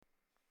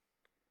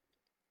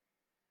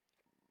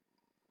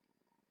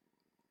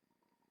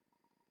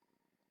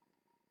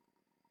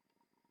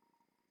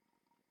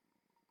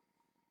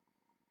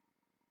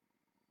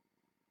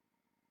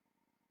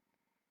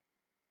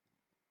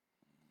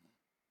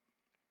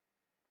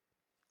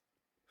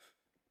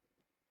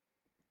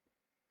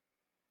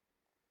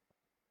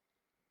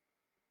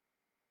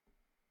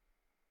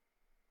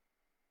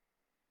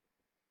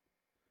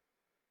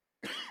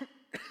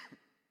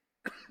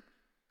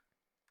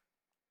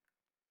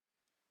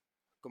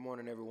Good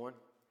morning, everyone.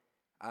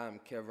 I'm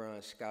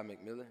Kevron Scott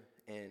McMillan,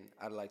 and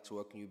I'd like to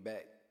welcome you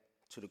back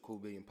to the Cool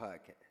Billion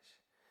Podcast.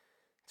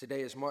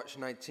 Today is March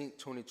 19th,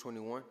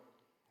 2021.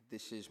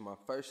 This is my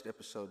first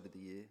episode of the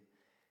year,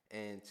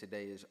 and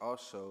today is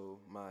also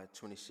my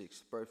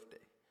 26th birthday.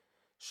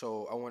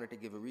 So I wanted to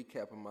give a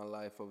recap of my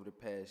life over the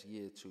past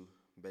year or two,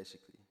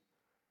 basically.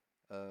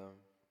 Um,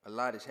 a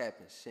lot has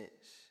happened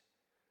since.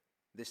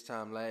 This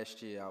time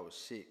last year, I was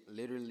sick,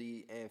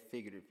 literally and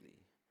figuratively.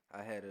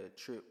 I had a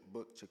trip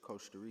booked to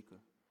Costa Rica.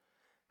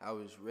 I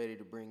was ready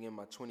to bring in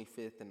my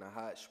 25th in the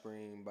hot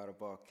spring by the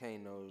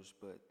volcanoes,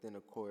 but then,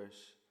 of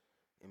course,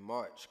 in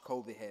March,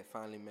 COVID had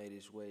finally made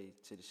its way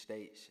to the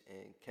States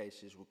and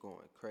cases were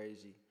going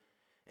crazy.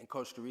 And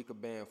Costa Rica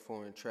banned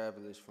foreign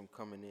travelers from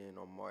coming in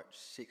on March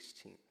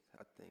 16th,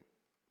 I think.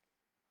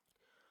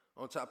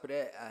 On top of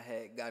that, I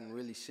had gotten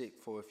really sick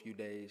for a few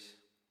days.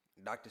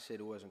 The doctor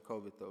said it wasn't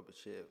COVID though, but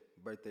shit,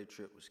 birthday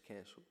trip was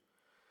canceled.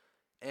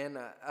 And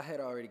I had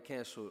already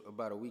canceled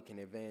about a week in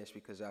advance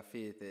because I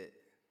feared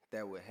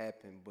that would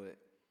happen. But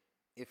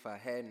if I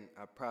hadn't,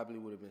 I probably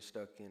would have been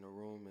stuck in a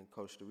room in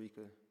Costa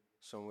Rica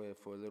somewhere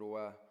for a little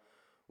while,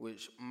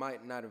 which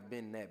might not have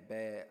been that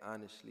bad,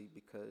 honestly,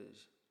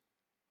 because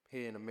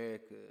here in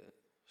America,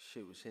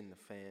 shit was hitting the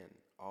fan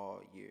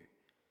all year.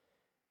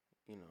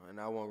 And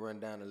I won't run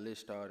down a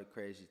list of all the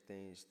crazy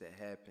things that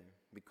happened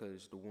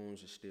because the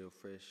wounds are still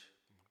fresh.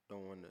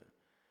 Don't want to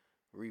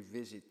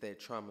revisit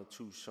that trauma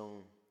too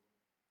soon.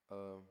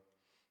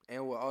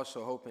 And we're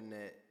also hoping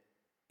that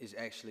it's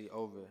actually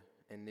over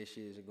and this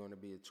year is going to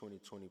be a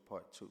 2020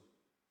 part 2.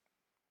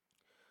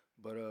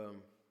 But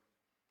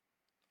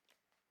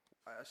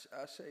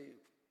I say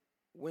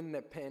when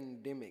the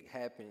pandemic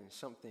happened,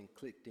 something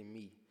clicked in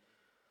me.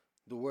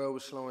 The world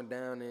was slowing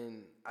down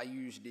and I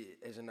used it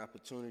as an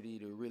opportunity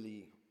to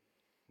really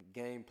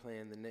game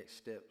plan the next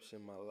steps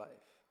in my life.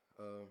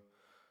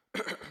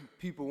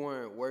 People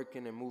weren't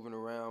working and moving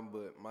around,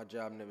 but my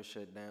job never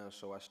shut down,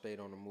 so I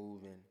stayed on the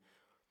move and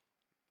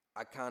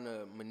I kind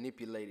of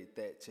manipulated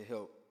that to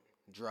help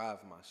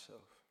drive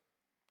myself.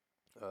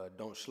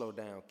 Don't slow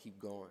down, keep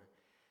going.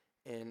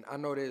 And I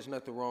know there's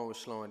nothing wrong with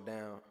slowing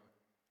down.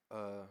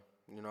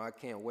 I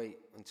can't wait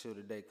until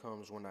the day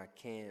comes when I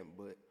can,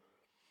 but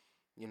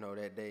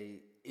that day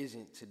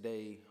isn't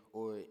today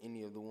or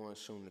any of the ones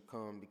soon to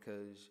come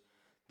because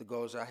the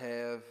goals I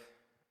have,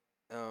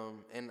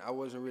 and I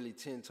wasn't really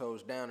 10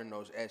 toes down in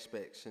those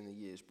aspects in the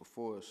years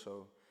before,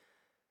 so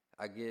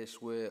I guess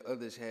where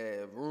others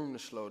have room to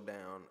slow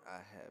down, I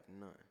have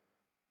none.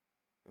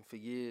 And for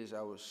years,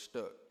 I was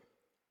stuck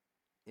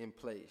in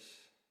place,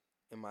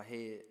 in my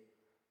head.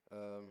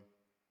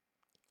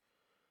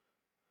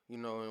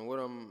 And what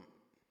I'm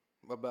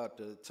about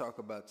to talk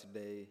about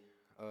today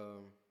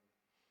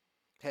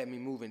had me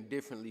moving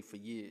differently for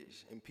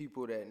years. And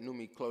people that knew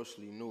me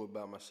closely knew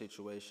about my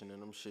situation,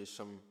 and I'm sure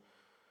some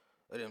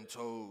of them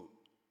told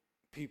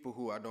people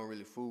who I don't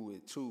really fool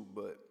with too,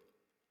 but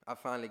I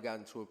finally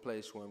gotten to a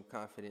place where I'm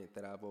confident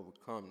that I've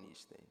overcome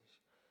these things.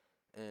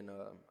 And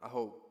I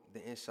hope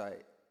the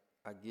insight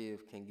I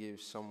give can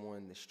give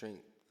someone the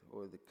strength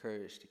or the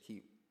courage to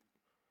keep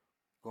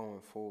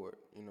going forward,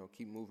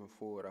 keep moving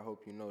forward. I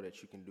hope you know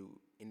that you can do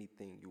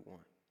anything you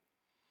want.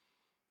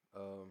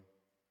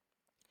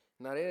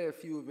 Now, there are a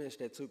few events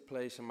that took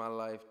place in my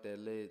life that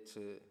led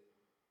to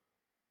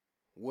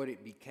what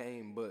it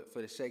became, but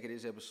for the sake of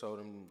this episode,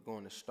 I'm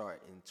going to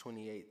start in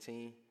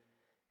 2018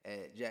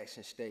 at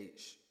Jackson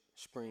State's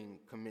spring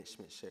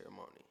commencement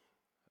ceremony.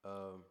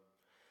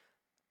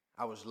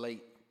 I was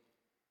late.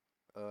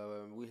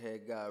 We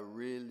had got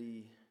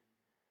really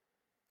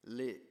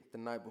lit the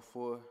night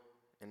before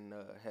and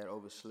had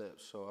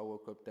overslept. So I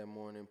woke up that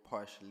morning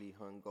partially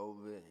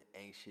hungover and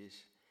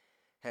anxious.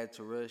 Had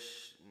to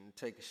rush and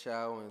take a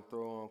shower and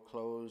throw on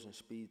clothes and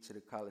speed to the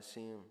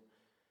Coliseum.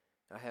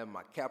 I had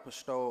my Kappa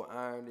stole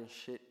ironed and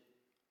shit.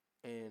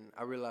 And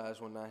I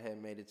realized when I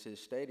had made it to the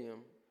stadium,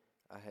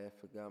 I had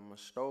forgot my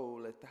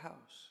stole at the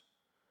house.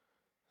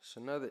 It's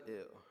another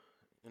ill.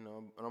 And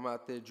I'm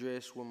out there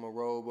dressed with my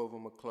robe over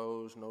my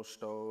clothes, no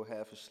stole,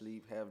 half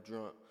asleep, half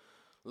drunk,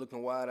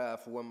 looking wide-eyed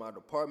for where my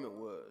department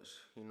was.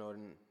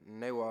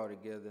 And they were all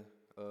together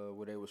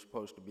where they were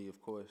supposed to be,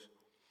 of course.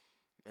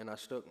 And I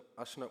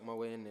snuck my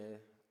way in there.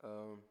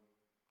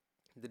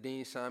 The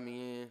dean signed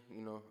me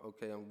in,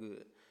 okay, I'm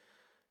good.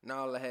 Now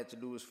all I had to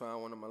do was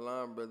find one of my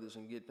line brothers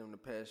and get them to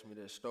pass me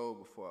that stole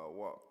before I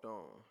walked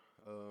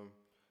on.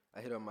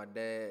 I hit up my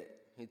dad.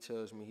 He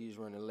tells me he's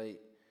running late,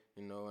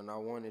 and I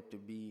wanted to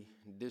be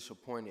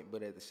disappointed,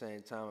 but at the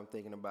same time, I'm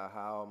thinking about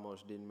how I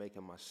almost didn't make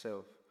it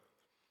myself.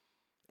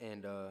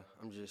 And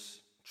I'm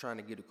just trying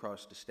to get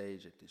across the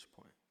stage at this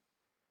point.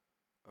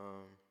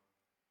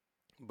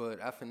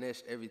 But I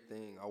finessed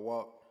everything. I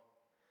walked,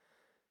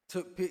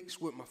 took pics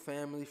with my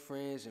family,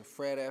 friends, and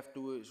frat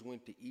afterwards,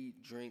 went to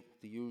eat, drink,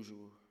 the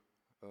usual.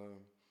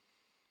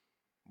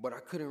 But I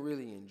couldn't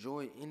really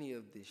enjoy any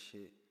of this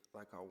shit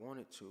like I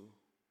wanted to,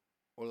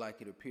 or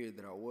like it appeared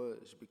that I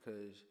was,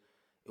 because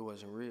it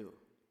wasn't real.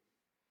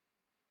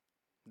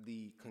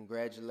 The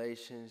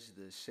congratulations,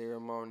 the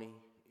ceremony,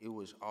 it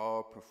was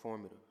all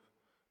performative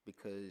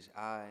because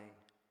I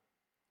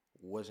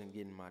wasn't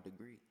getting my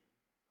degree.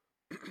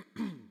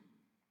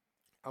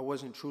 I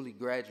wasn't truly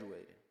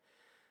graduating.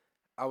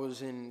 I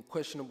was in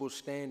questionable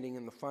standing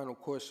in the final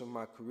course of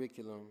my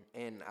curriculum,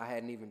 and I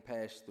hadn't even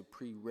passed the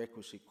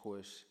prerequisite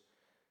course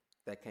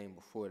that came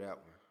before that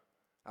one.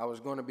 I was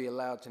going to be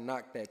allowed to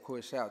knock that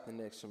course out the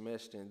next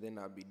semester, and then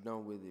I'd be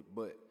done with it,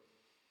 but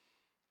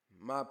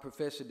my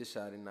professor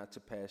decided not to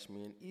pass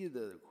me in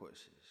either of the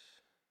courses.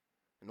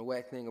 And the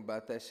whack thing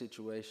about that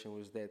situation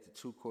was that the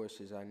two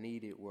courses I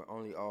needed were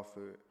only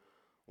offered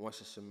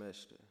once a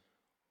semester.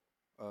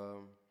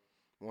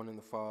 One in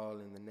the fall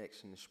and the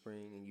next in the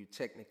spring, and you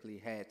technically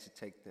had to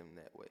take them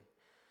that way.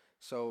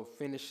 So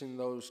finishing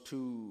those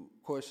two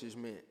courses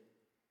meant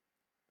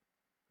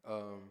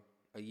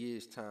a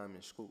year's time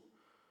in school.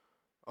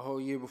 A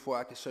whole year before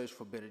I could search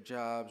for better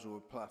jobs or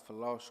apply for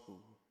law school,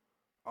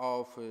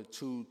 all for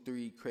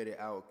 2-3 credit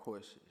hour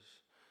courses.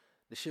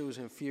 The shit was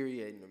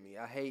infuriating to me.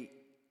 I hate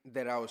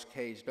that I was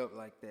caged up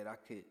like that. I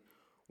could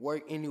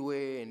work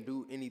anywhere and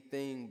do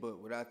anything, but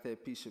without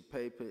that piece of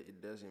paper,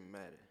 it doesn't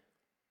matter.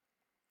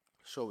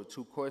 So with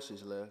 2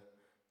 courses left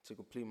to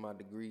complete my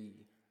degree,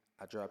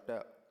 I dropped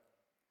out.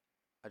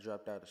 I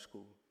dropped out of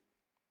school.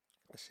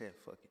 I said,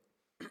 fuck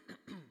it.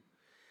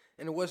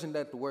 And it wasn't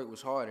that the work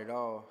was hard at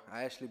all.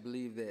 I actually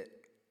believe that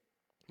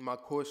my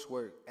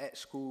coursework at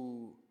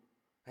school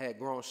had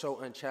grown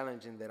so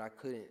unchallenging that I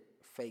couldn't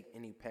fake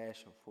any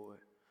passion for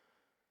it.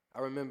 I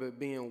remember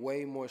being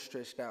way more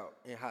stressed out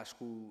in high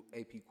school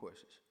AP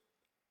courses.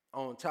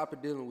 On top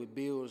of dealing with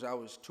bills, I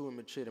was too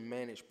immature to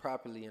manage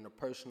properly in a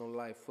personal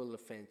life full of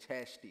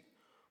fantastic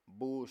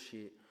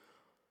bullshit.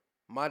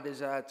 My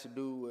desire to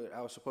do what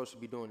I was supposed to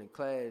be doing in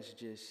class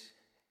just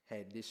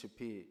had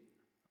disappeared.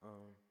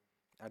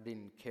 I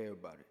didn't care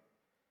about it.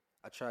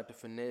 I tried to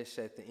finesse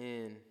at the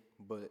end,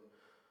 but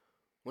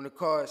when the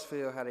cards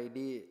fell how they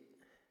did,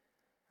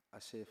 I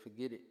said,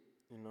 forget it,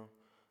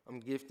 I'm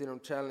gifted, I'm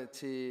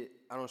talented,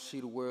 I don't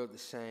see the world the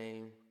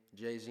same.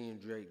 Jay-Z and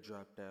Drake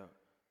dropped out.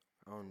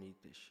 I don't need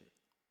this shit.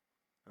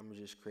 I'm gonna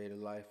just create a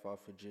life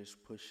off of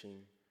just pushing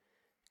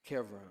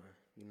Kevron,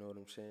 you know what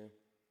I'm saying?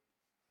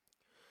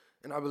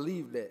 And I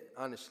believe that,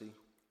 honestly.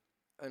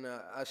 And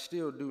I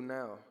still do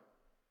now,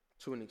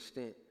 to an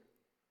extent.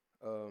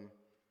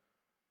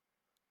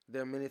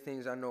 There are many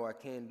things I know I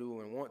can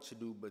do and want to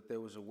do, but there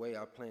was a way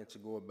I planned to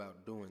go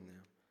about doing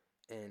them.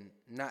 And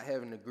not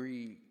having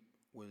agreed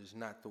was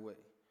not the way.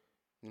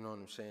 You know what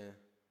I'm saying?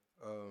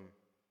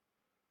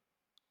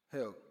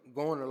 Hell,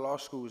 going to law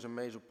school is a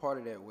major part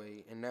of that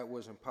way, and that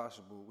wasn't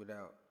possible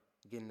without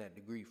getting that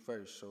degree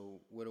first, so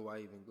where do I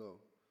even go?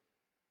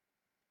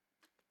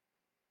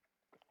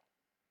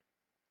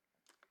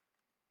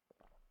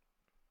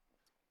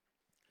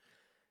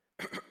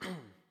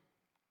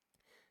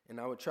 And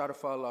I would try to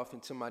fall off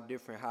into my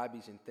different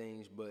hobbies and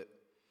things, but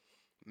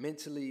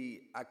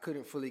mentally, I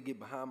couldn't fully get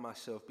behind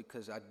myself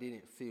because I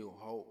didn't feel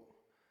whole.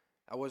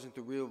 I wasn't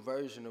the real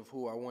version of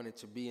who I wanted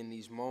to be in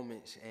these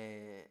moments,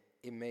 and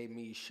it made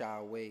me shy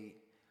away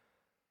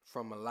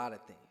from a lot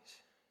of things.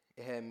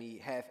 It had me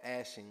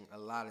half-assing a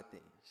lot of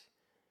things.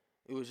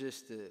 It was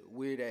just a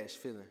weird-ass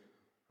feeling.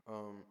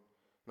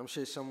 I'm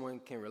sure someone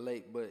can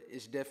relate, but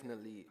it's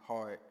definitely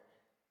hard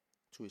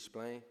to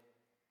explain.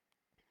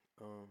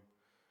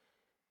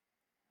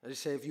 I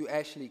just say if you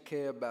actually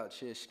care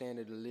about your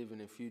standard of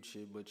living and future,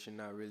 but you're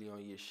not really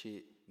on your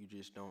shit, you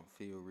just don't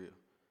feel real.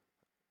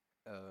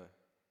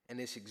 And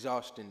it's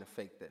exhausting to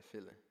fake that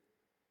feeling.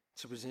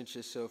 To present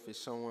yourself as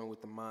someone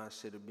with the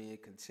mindset of being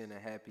content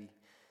and happy.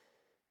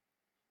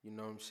 You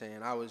know what I'm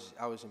saying? I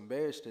was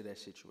embarrassed of that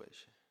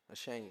situation,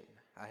 ashamed.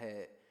 I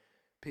had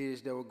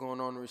peers that were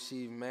going on to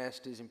receive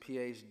masters and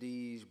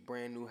PhDs,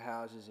 brand new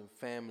houses and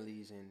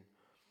families, and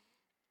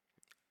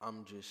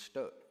I'm just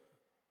stuck.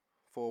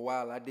 For a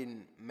while, I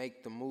didn't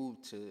make the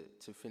move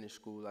to finish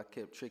school. I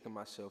kept tricking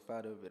myself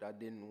out of it. I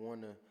didn't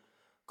want to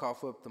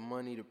cough up the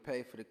money to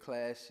pay for the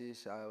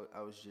classes.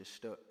 I was just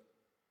stuck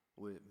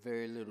with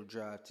very little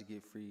drive to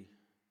get free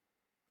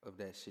of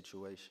that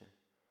situation.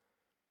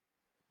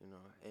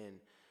 And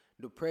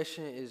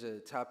depression is a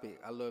topic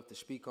I love to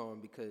speak on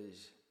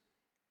because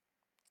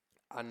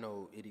I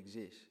know it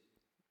exists.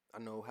 I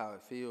know how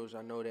it feels.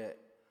 I know that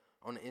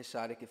on the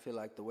inside, it can feel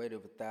like the weight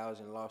of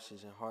 1,000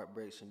 losses and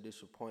heartbreaks and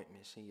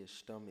disappointments in your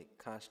stomach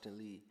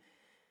constantly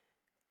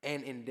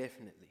and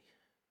indefinitely.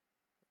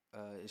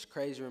 It's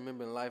crazy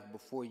remembering life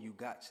before you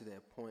got to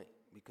that point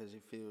because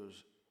it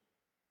feels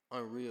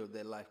unreal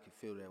that life could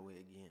feel that way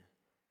again.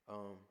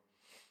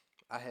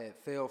 I had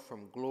fell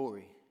from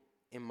glory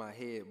in my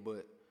head,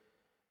 but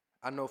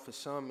I know for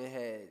some it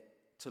had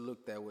to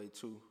look that way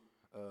too.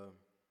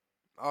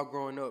 All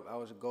growing up, I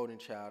was a golden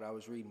child. I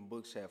was reading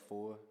books at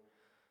 4.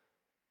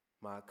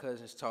 My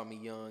cousins taught me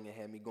young and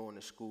had me going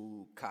to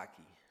school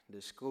cocky.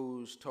 The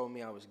schools told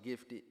me I was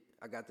gifted.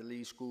 I got to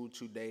leave school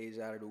 2 days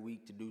out of the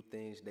week to do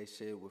things they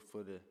said were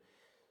for the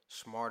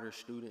smarter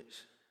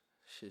students.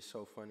 Shit's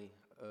so funny.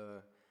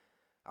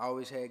 I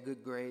always had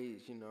good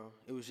grades,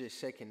 It was just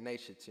second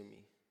nature to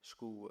me,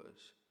 school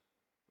was.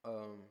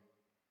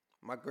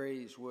 my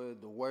grades were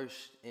the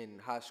worst in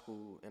high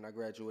school, and I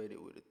graduated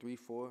with a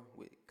 3.4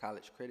 with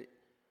college credit.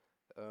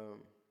 Um,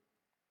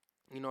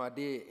 I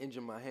did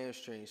injure my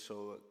hamstring,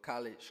 so a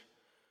college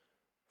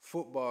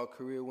football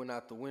career went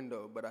out the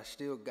window, but I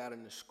still got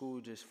into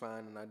school just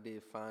fine, and I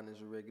did fine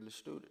as a regular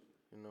student,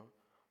 you know.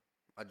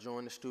 I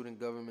joined the Student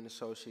Government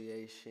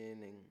Association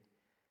and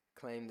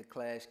claimed the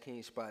Class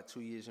King spot 2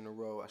 years in a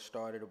row. I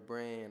started a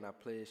brand. I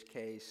pledged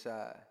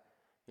KSI.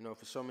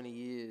 For so many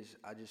years,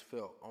 I just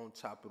felt on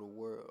top of the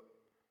world.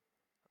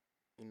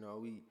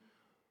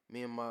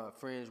 Me and my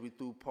friends, we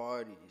threw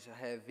parties.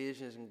 I had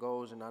visions and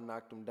goals, and I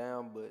knocked them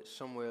down, but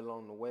somewhere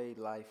along the way,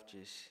 life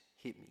just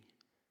hit me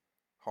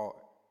hard.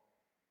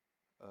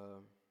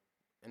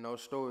 And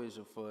those stories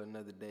are for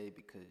another day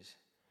because,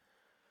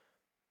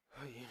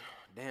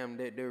 damn,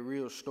 they're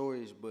real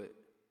stories, but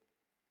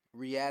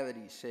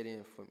reality set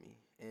in for me,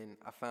 and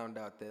I found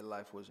out that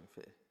life wasn't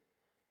fair.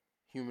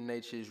 Human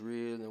nature is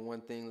real, and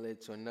one thing led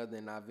to another,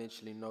 and I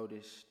eventually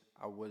noticed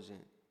I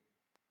wasn't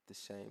the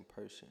same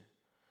person.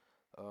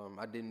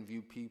 I didn't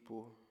view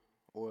people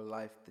or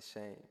life the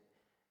same.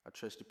 I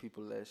trusted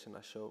people less, and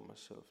I showed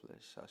myself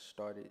less. I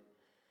started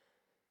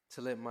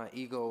to let my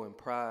ego and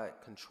pride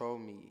control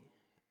me,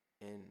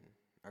 and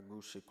I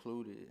grew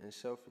secluded and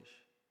selfish,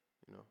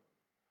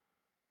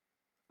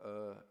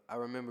 I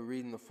remember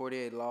reading the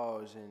 48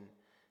 Laws, and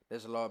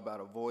there's a law about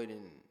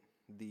avoiding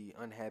the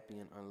unhappy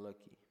and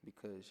unlucky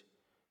because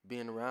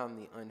being around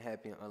the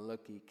unhappy and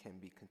unlucky can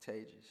be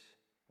contagious.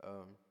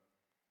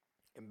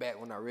 And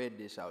back when I read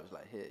this, I was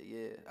like, hell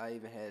yeah. I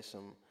even had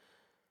some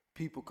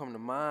people come to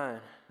mind.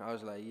 I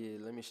was like, yeah,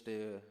 let me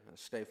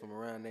stay from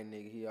around that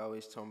nigga. He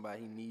always talking about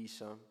he needs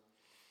something.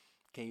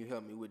 Can you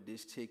help me with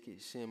this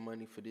ticket? Send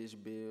money for this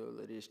bill,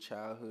 or this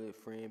childhood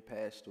friend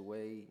passed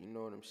away. You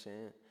know what I'm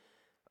saying?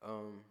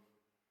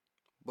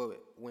 But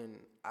when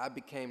I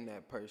became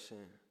that person,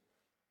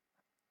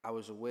 I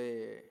was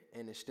aware,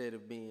 and instead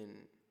of being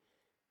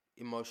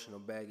emotional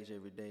baggage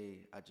every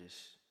day, I just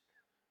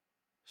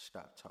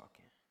stopped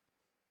talking.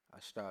 I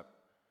stopped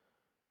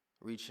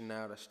reaching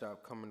out. I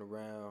stopped coming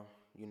around.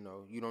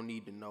 You don't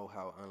need to know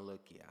how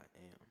unlucky I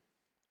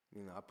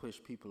am. I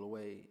push people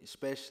away,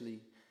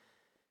 especially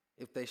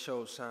if they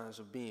showed signs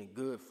of being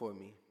good for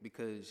me,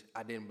 because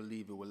I didn't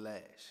believe it would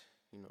last.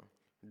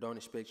 Don't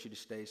expect you to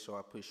stay, so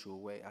I push you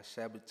away. I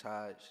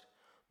sabotaged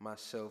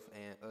myself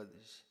and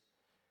others.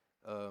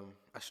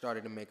 I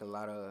started to make a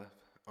lot of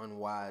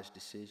unwise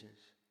decisions.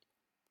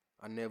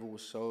 I never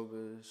was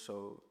sober,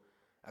 so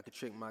I could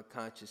trick my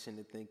conscience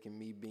into thinking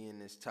me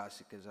being as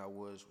toxic as I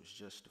was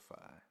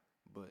justified.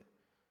 But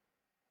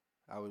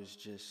I was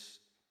just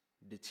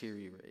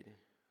deteriorating.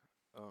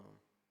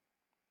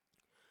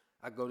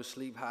 I go to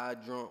sleep high,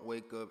 drunk,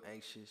 wake up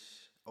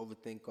anxious,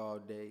 overthink all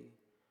day,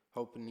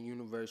 hoping the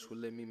universe will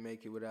let me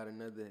make it without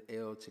another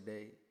L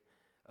today.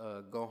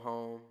 Go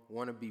home,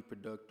 want to be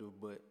productive,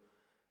 but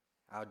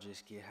I'll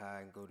just get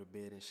high and go to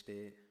bed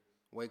instead.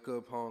 Wake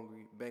up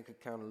hungry, bank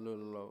account a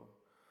little low,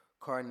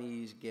 car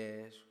needs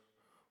gas.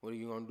 What are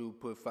you gonna do,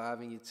 put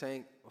 5 in your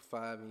tank or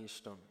 5 in your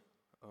stomach?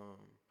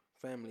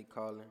 Family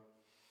calling,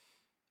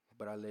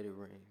 but I let it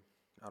ring.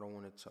 I don't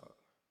want to talk.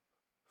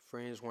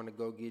 Friends want to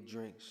go get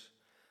drinks.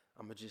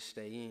 I'ma just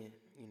stay in,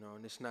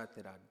 and it's not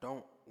that I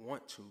don't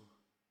want to,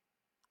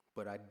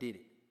 but I did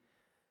it.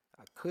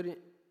 I couldn't,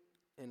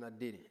 and I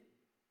didn't.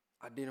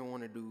 I didn't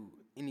want to do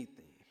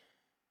anything.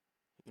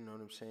 You know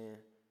what I'm saying?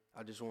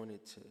 I just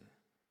wanted to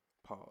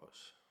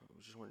pause. I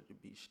just wanted to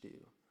be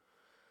still.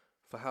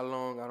 For how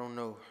long, I don't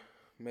know.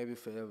 Maybe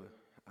forever.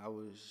 I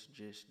was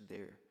just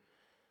there.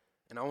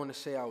 And I want to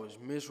say I was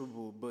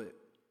miserable, but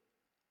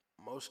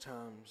most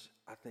times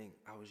I think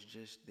I was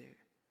just there,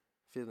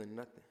 feeling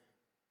nothing.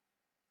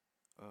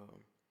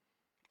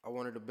 I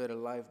wanted a better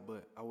life,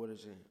 but I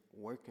wasn't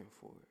working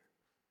for it.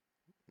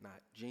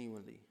 Not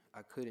genuinely.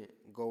 I couldn't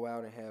go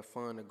out and have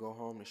fun or go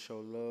home to show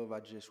love. I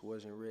just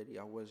wasn't ready.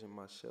 I wasn't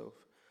myself.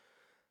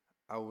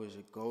 I was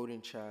a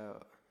golden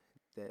child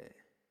that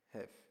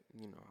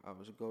I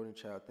was a golden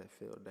child that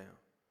fell down.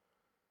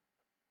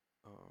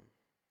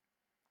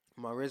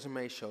 My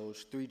resume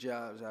shows 3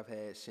 jobs I've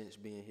had since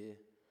being here.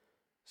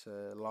 It's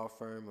a law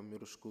firm, a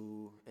middle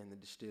school, and the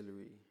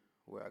distillery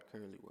where I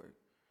currently work.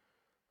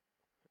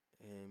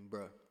 And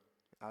bruh,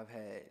 I've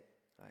had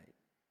like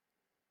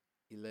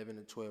 11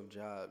 or 12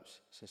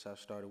 jobs since I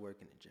started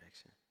working in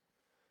Jackson.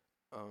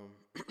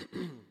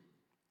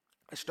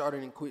 I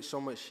started and quit so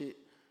much shit,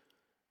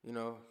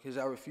 because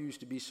I refused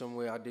to be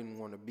somewhere I didn't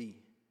want to be,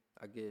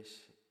 I guess.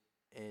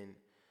 And,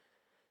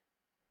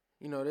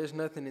 there's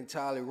nothing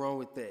entirely wrong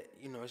with that.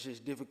 It's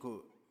just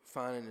difficult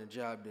finding a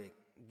job that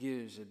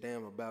gives a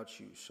damn about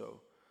you. So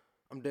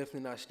I'm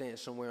definitely not staying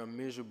somewhere I'm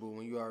miserable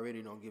when you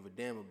already don't give a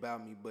damn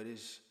about me, but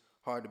it's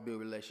hard to build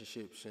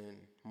relationships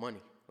and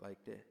money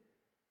like that.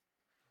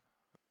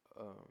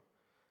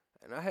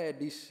 And I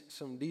had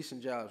some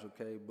decent jobs,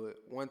 okay,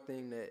 but one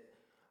thing that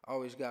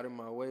always got in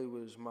my way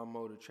was my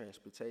mode of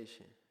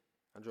transportation.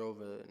 I drove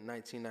a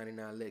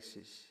 1999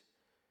 Lexus,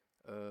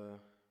 and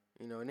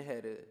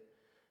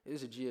it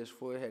was a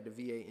GS4. It had the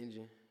V8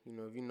 engine.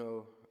 If you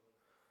know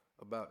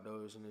about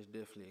those, and it's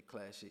definitely a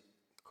classic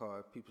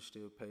car. People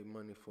still pay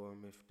money for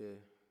them if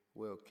they're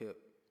well kept.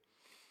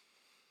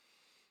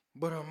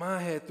 But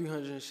mine had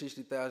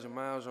 360,000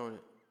 miles on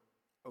it,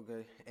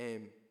 okay,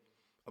 and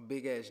a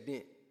big ass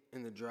dent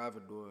in the driver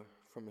door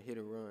from a hit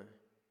and run.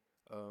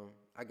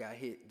 I got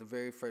hit the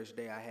very first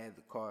day I had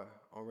the car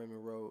on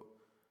Raymond Road,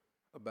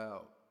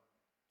 about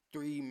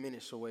 3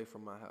 minutes away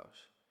from my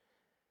house.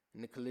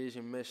 And the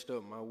collision messed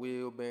up my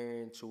wheel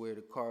bearing to where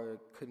the car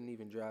couldn't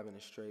even drive in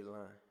a straight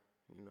line,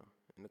 and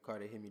the car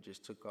that hit me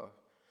just took off.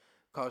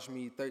 Cost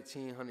me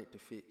 $1,300 to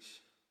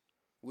fix,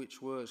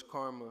 which was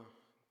karma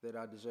that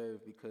I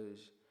deserved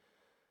because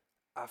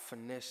I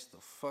finessed the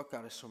fuck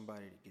out of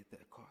somebody to get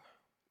that car.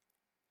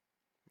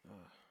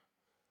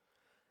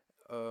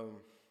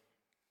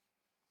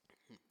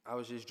 I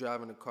was just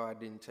driving a car I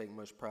didn't take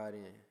much pride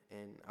in,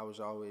 and I was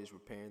always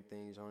repairing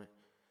things on it.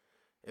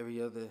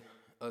 Every other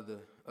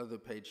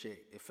paycheck,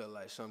 it felt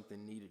like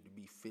something needed to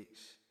be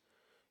fixed,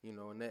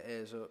 and that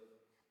adds up.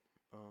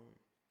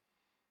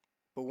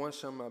 But one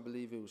summer, I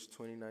believe it was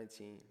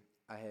 2019,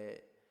 I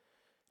had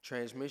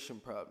transmission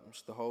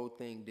problems. The whole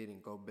thing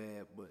didn't go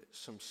bad, but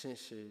some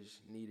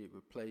sensors needed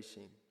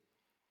replacing,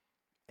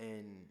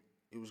 and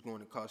it was going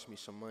to cost me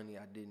some money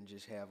I didn't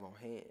just have on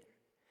hand.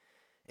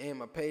 And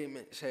my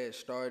payments had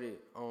started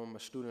on my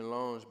student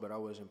loans, but I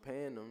wasn't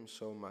paying them,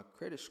 so my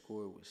credit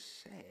score was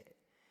sad.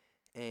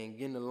 And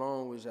getting a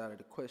loan was out of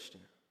the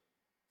question.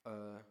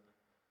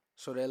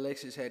 So that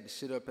Lexus had to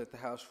sit up at the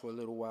house for a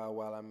little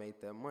while I made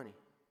that money.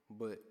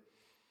 But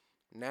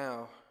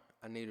now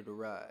I needed a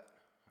ride.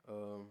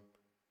 I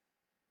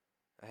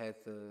had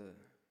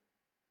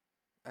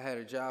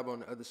a job on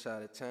the other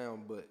side of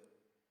town, but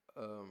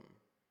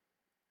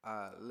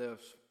I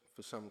left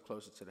for something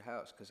closer to the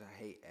house because I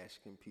hate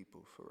asking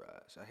people for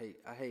rides. I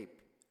hate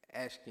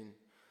asking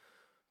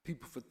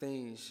people for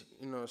things,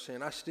 you know what I'm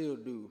saying? I still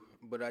do,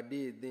 but I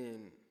did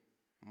then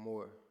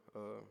more.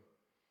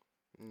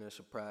 It's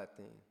a pride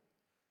thing.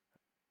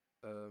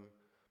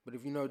 But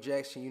if you know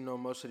Jackson, you know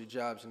most of the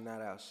jobs are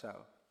not out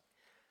south.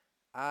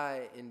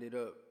 I ended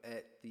up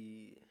at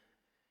the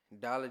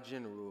Dollar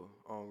General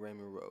on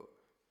Raymond Road.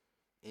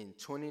 In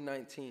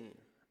 2019,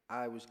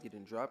 I was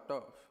getting dropped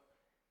off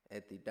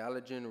at the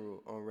Dollar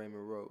General on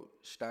Raymond Road,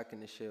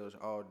 stocking the shelves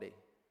all day,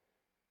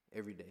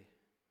 every day.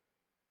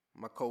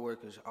 My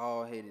coworkers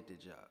all hated the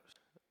jobs.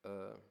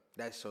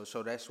 That's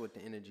what the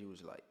energy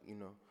was like,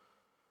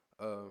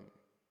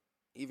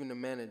 Even the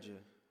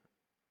manager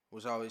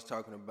was always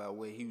talking about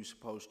where he was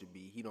supposed to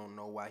be. He don't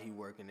know why he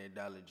working at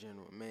Dollar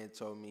General. Man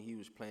told me he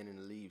was planning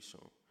to leave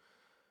soon.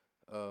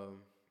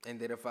 And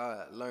that if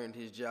I learned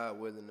his job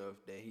well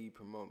enough, that he'd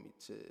promote me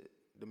to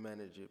the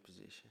manager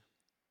position.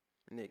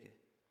 Nigga.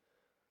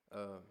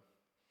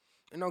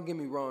 And don't get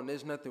me wrong,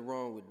 there's nothing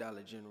wrong with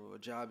Dollar General. A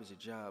job is a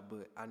job,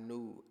 but I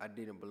knew I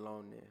didn't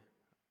belong there.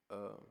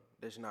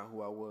 That's not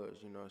who I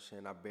was, you know what I'm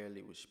saying? I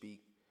barely would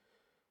speak.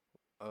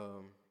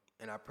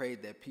 And I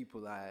prayed that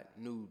people I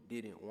knew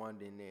didn't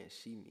wander in there and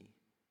see me,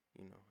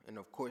 And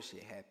of course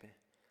it happened.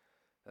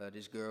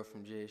 This girl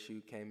from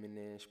JSU came in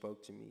there and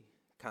spoke to me,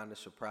 kind of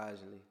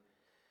surprisingly.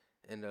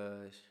 And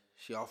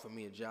she offered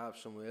me a job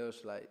somewhere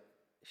else, like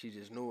she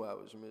just knew I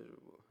was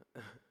miserable.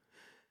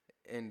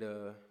 And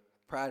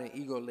pride and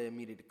ego led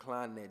me to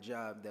decline that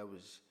job that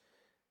was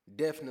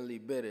definitely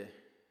better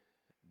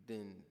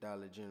than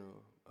Dollar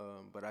General.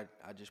 But I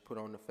just put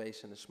on the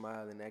face and a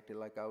smile and acted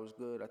like I was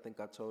good. I think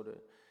I told her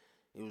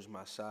it was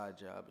my side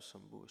job or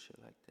some bullshit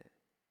like that.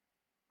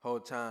 Whole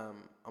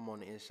time I'm on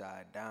the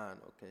inside down,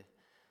 okay?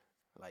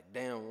 Like,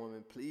 damn,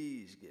 woman,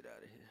 please get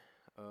out of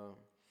here.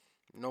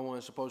 No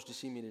one's supposed to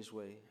see me this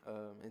way.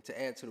 And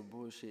to add to the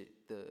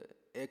bullshit, the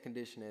air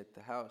conditioner at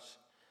the house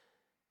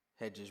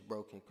had just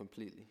broken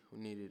completely. We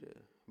needed a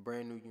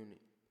brand new unit.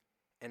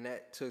 And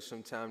that took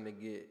some time to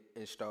get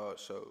installed.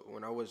 So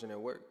when I wasn't at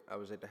work, I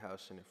was at the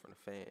house sitting in front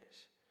of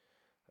fans.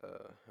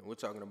 And we're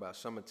talking about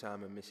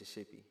summertime in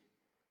Mississippi.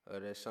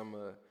 That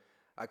summer,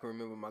 I can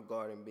remember my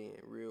garden being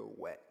real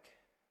whack.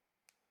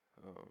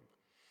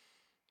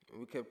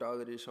 We kept all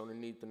of this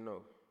underneath the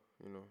know,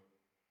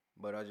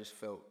 But I just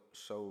felt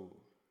so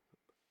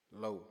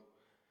low.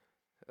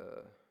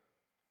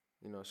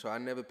 So I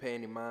never pay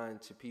any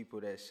mind to people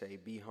that say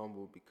be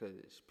humble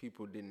because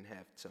people didn't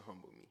have to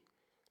humble me.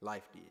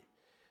 Life did.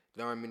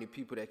 There aren't many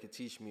people that could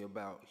teach me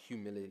about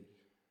humility.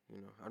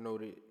 I know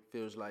what it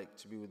feels like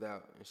to be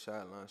without and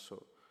sidelined,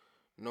 so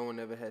no one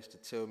ever has to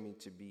tell me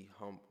to be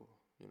humble.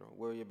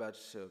 Worry about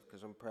yourself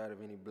because I'm proud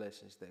of any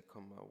blessings that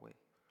come my way.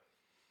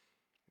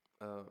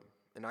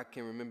 And I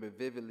can remember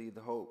vividly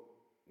the hope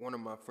one of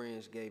my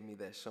friends gave me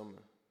that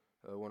summer.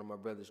 One of my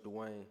brothers,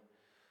 Dwayne.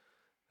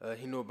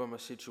 He knew about my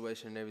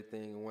situation and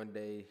everything, and one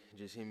day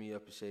just hit me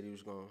up and said he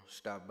was going to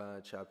stop by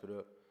and chop it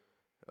up.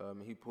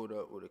 And he pulled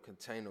up with a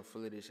container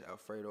full of this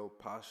Alfredo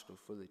pasta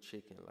full of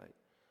chicken. Like,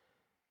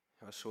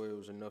 I swear it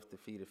was enough to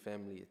feed a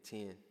family of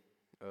 10.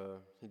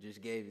 He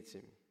just gave it to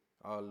me,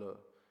 all love.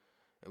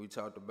 And we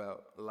talked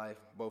about life.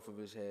 Both of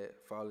us had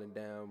fallen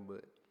down,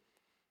 but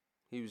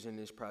he was in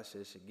this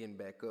process of getting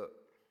back up.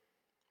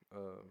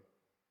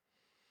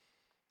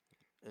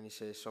 and he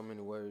said so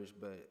many words,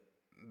 but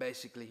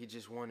basically he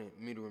just wanted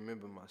me to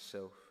remember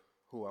myself,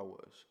 who I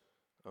was.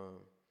 Um,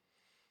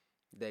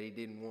 that he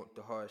didn't want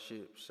the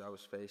hardships I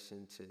was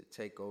facing to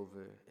take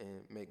over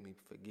and make me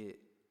forget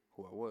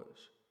who I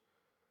was.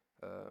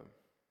 Um,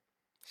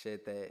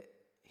 Said that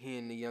he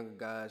and the younger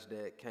guys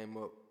that came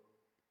up,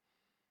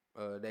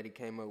 that he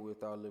came up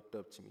with, all looked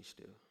up to me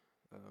still.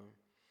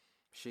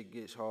 Shit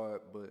gets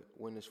hard, but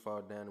winners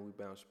fall down and we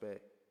bounce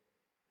back.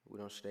 We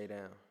don't stay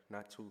down,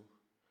 not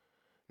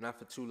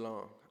for too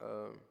long.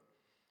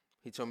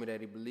 He told me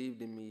that he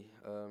believed in me,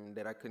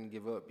 that I couldn't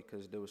give up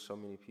because there were so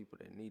many people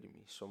that needed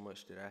me, so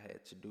much that I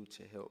had to do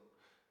to help.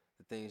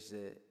 The things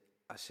that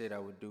I said I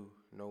would do,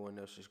 no one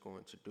else is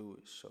going to do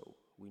it, so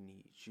we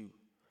need you.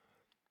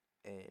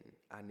 And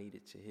I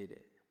needed to hear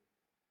that,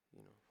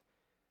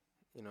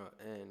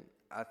 and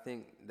I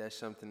think that's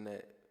something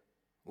that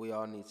we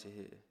all need to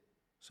hear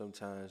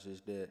sometimes,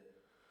 is that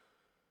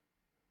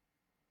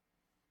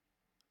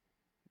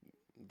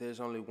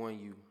there's only one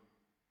you.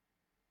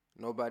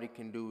 Nobody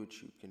can do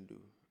what you can do.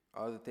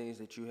 All the things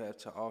that you have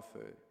to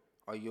offer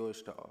are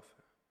yours to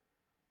offer.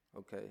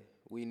 Okay?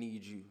 We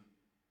need you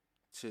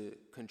to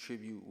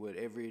contribute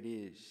whatever it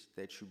is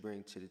that you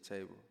bring to the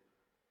table.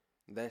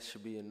 That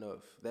should be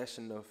enough. That's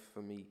enough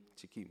for me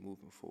to keep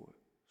moving forward.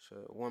 So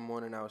one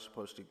morning I was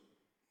supposed to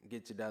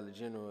get to Dollar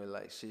General at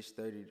like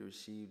 6:30 to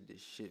receive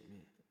this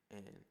shipment,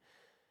 and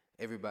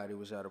everybody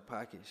was out of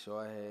pocket, so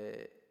I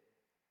had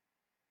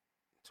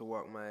to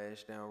walk my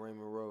ass down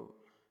Raymond Road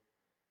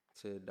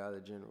to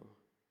Dollar General.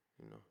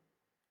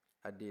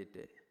 I did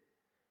that.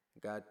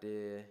 Got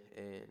there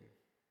and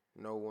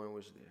no one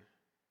was there.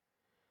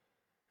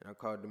 And I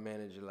called the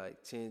manager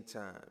like 10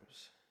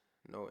 times,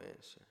 no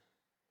answer.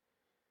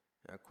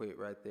 And I quit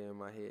right there in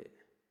my head.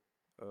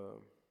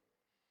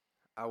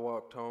 I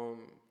walked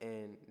home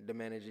and the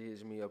manager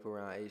hits me up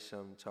around 8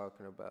 something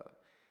talking about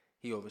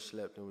he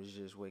overslept and was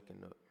just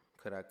waking up.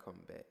 Could I come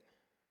back?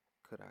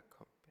 Could I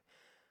come back?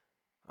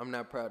 I'm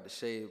not proud to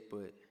say it,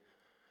 but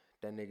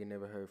that nigga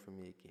never heard from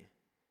me again.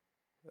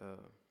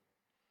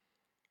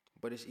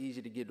 But it's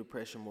easy to give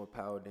depression more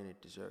power than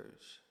it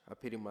deserves. I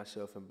pity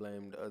myself and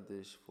blamed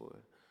others for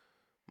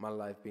my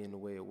life being the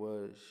way it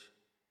was,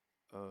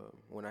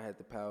 when I had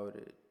the power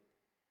to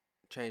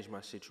change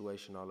my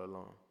situation all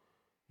along.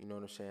 You know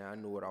what I'm saying? I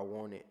knew what I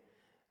wanted,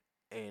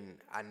 and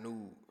I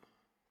knew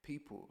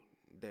people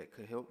that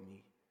could help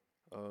me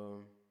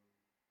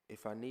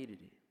if I needed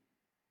it.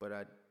 But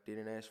I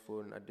didn't ask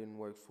for it and I didn't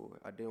work for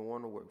it. I didn't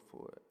want to work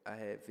for it. I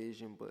had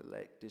vision but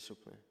lacked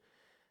discipline.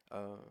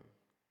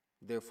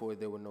 Therefore,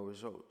 there were no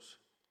results.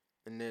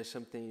 And there's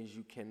some things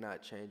you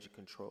cannot change or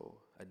control.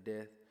 A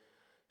death,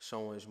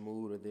 someone's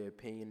mood or their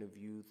opinion of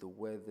you, the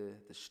weather,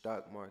 the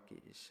stock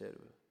market, etc.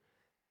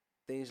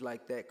 Things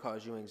like that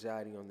cause you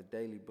anxiety on the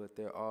daily, but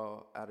they're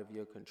all out of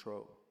your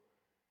control.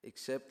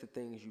 Accept the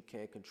things you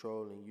can't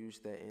control and use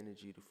that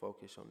energy to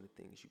focus on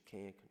the things you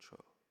can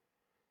control,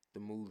 the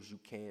moves you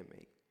can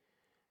make.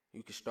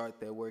 You can start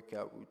that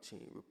workout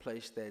routine,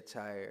 replace that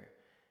tire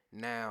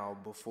now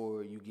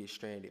before you get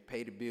stranded.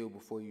 Pay the bill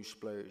before you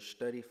splurge.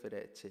 Study for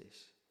that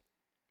test.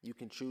 You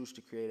can choose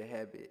to create a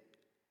habit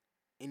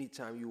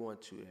anytime you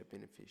want to that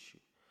benefits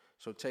you.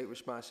 So take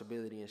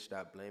responsibility and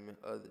stop blaming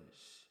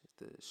others.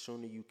 The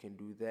sooner you can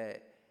do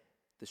that,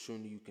 the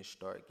sooner you can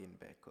start getting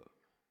back up.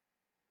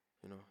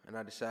 And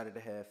I decided to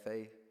have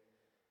faith,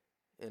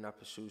 and I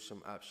pursued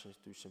some options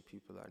through some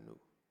people I knew,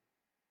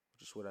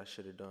 which is what I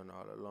should have done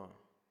all along.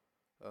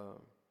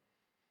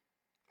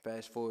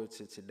 Fast forward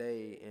to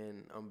today,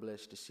 and I'm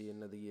blessed to see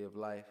another year of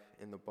life,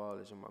 and the ball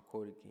is in my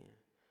court again.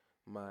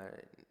 My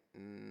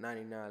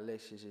 99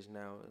 Lexus is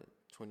now a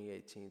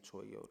 2018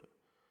 Toyota.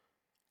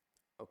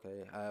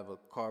 Okay, I have a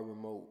car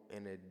remote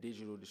and a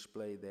digital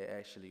display that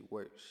actually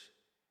works.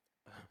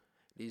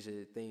 These are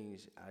the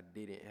things I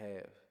didn't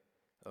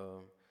have.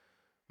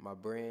 My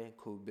brand,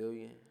 Cool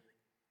Billion,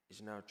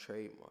 is now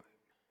trademarked.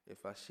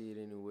 If I see it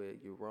anywhere,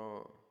 you're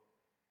wrong,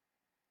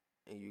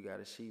 and you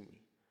gotta see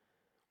me.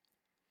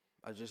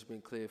 I've just been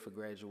cleared for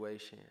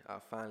graduation. I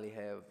finally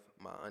have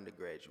my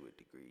undergraduate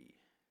degree,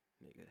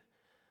 nigga.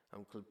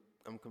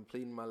 I'm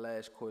completing my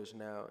last course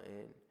now,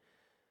 and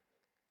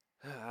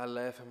I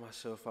laugh at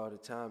myself all the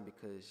time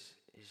because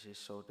it's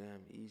just so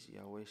damn easy.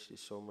 I wasted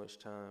so much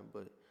time,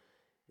 but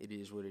it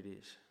is what it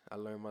is. I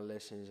learned my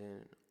lessons,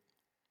 and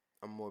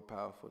I'm more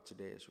powerful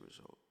today as a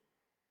result.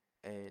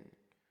 And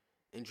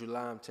in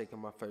July, I'm taking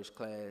my first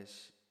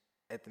class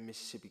at the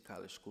Mississippi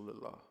College School of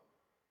Law,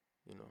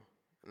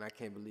 and I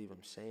can't believe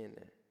I'm saying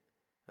that.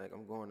 Like,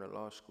 I'm going to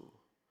law school.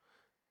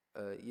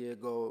 A year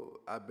ago,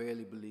 I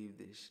barely believed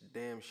this.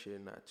 Damn sure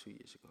not 2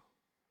 years ago.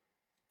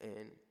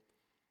 And,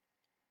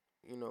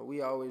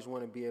 we always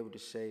want to be able to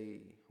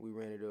say we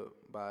ran it up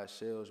by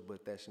ourselves,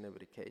 but that's never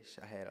the case.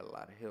 I had a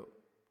lot of help.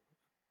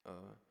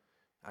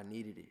 I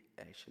needed it,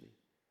 actually.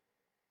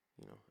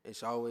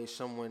 It's always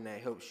someone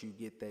that helps you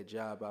get that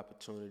job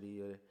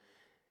opportunity or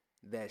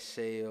that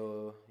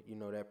sale,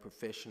 that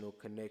professional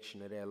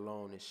connection or that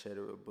loan,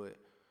 etc. But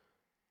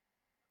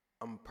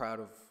I'm proud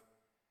of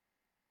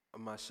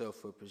myself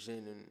for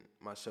presenting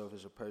myself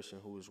as a person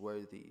who is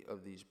worthy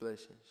of these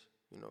blessings.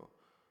 You know,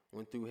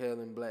 went through hell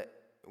and black,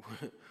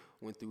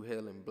 went through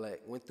hell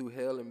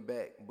and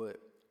back, but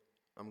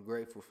I'm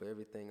grateful for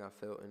everything I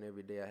felt and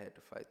every day I had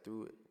to fight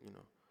through it. You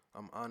know,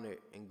 I'm honored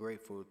and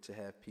grateful to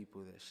have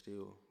people that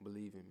still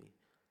believe in me.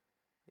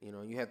 You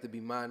know, you have to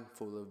be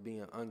mindful of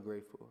being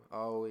ungrateful. I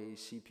always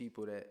see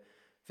people that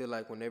feel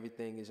like when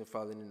everything isn't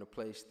falling into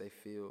place, they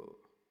feel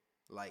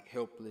like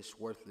helpless,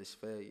 worthless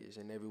failures,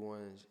 and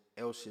everyone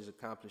else's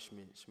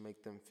accomplishments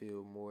make them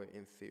feel more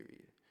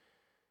inferior.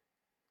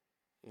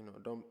 You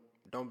know,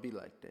 don't be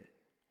like that,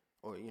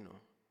 or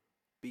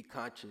be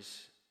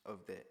conscious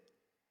of that,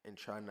 and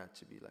try not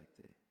to be like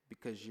that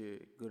because you're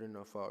good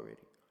enough already.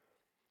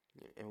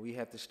 And we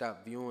have to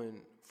stop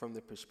viewing from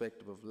the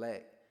perspective of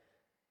lack,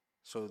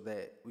 so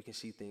that we can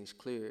see things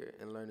clearer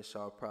and learn to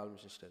solve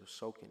problems instead of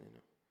soaking in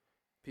them.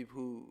 People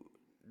who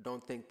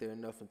don't think they're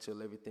enough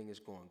until everything is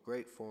going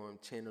great for them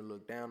tend to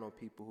look down on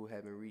people who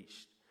haven't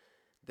reached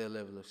their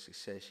level of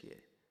success yet.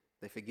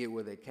 They forget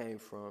where they came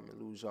from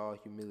and lose all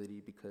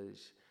humility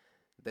because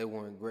they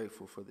weren't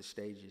grateful for the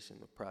stages in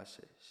the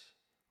process.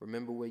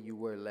 Remember where you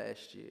were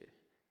last year,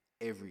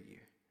 every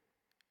year.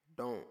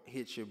 Don't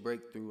hit your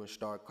breakthrough and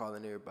start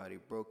calling everybody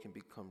broke and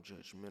become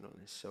judgmental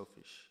and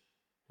selfish.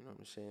 You know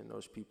what I'm saying?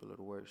 Those people are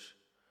the worst.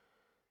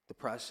 The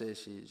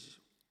process is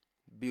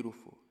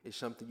beautiful. It's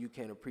something you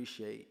can't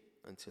appreciate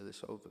until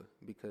it's over,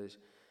 because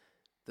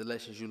the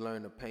lessons you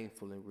learn are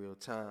painful in real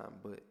time,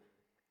 but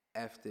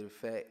after the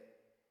fact,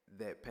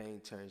 that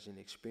pain turns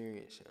into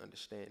experience and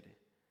understanding.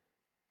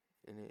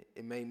 And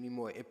it made me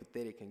more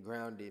empathetic and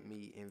grounded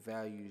me in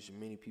values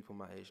many people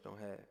my age don't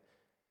have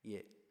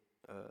yet.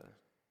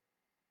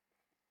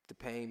 The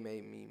pain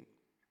made me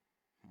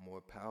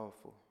more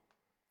powerful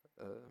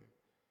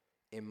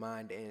in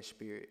mind and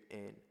spirit,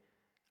 and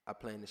I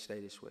plan to stay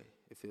this way.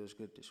 It feels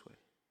good this way.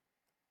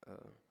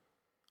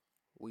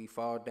 We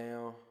fall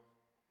down,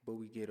 but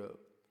we get up.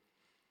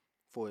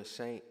 For a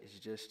saint is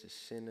just a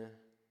sinner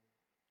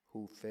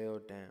who fell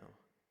down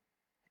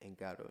and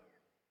got up.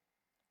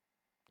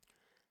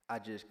 I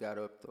just got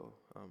up, though.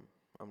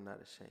 I'm not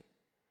a saint.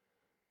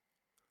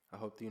 I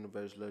hope the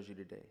universe loves you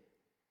today.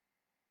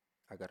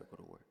 I gotta go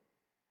to work.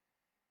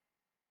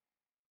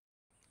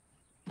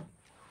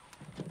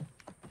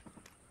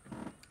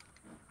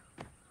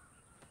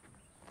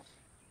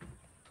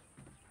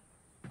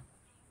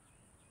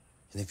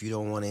 And if you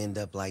don't want to end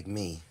up like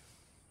me,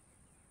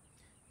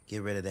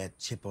 get rid of that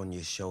chip on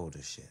your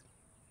shoulder shit.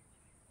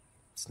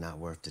 It's not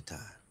worth the time.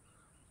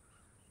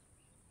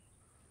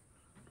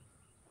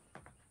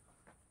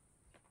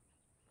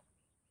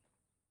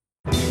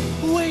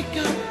 Wake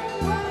up,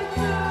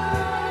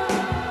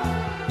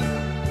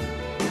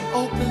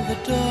 open the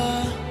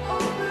door.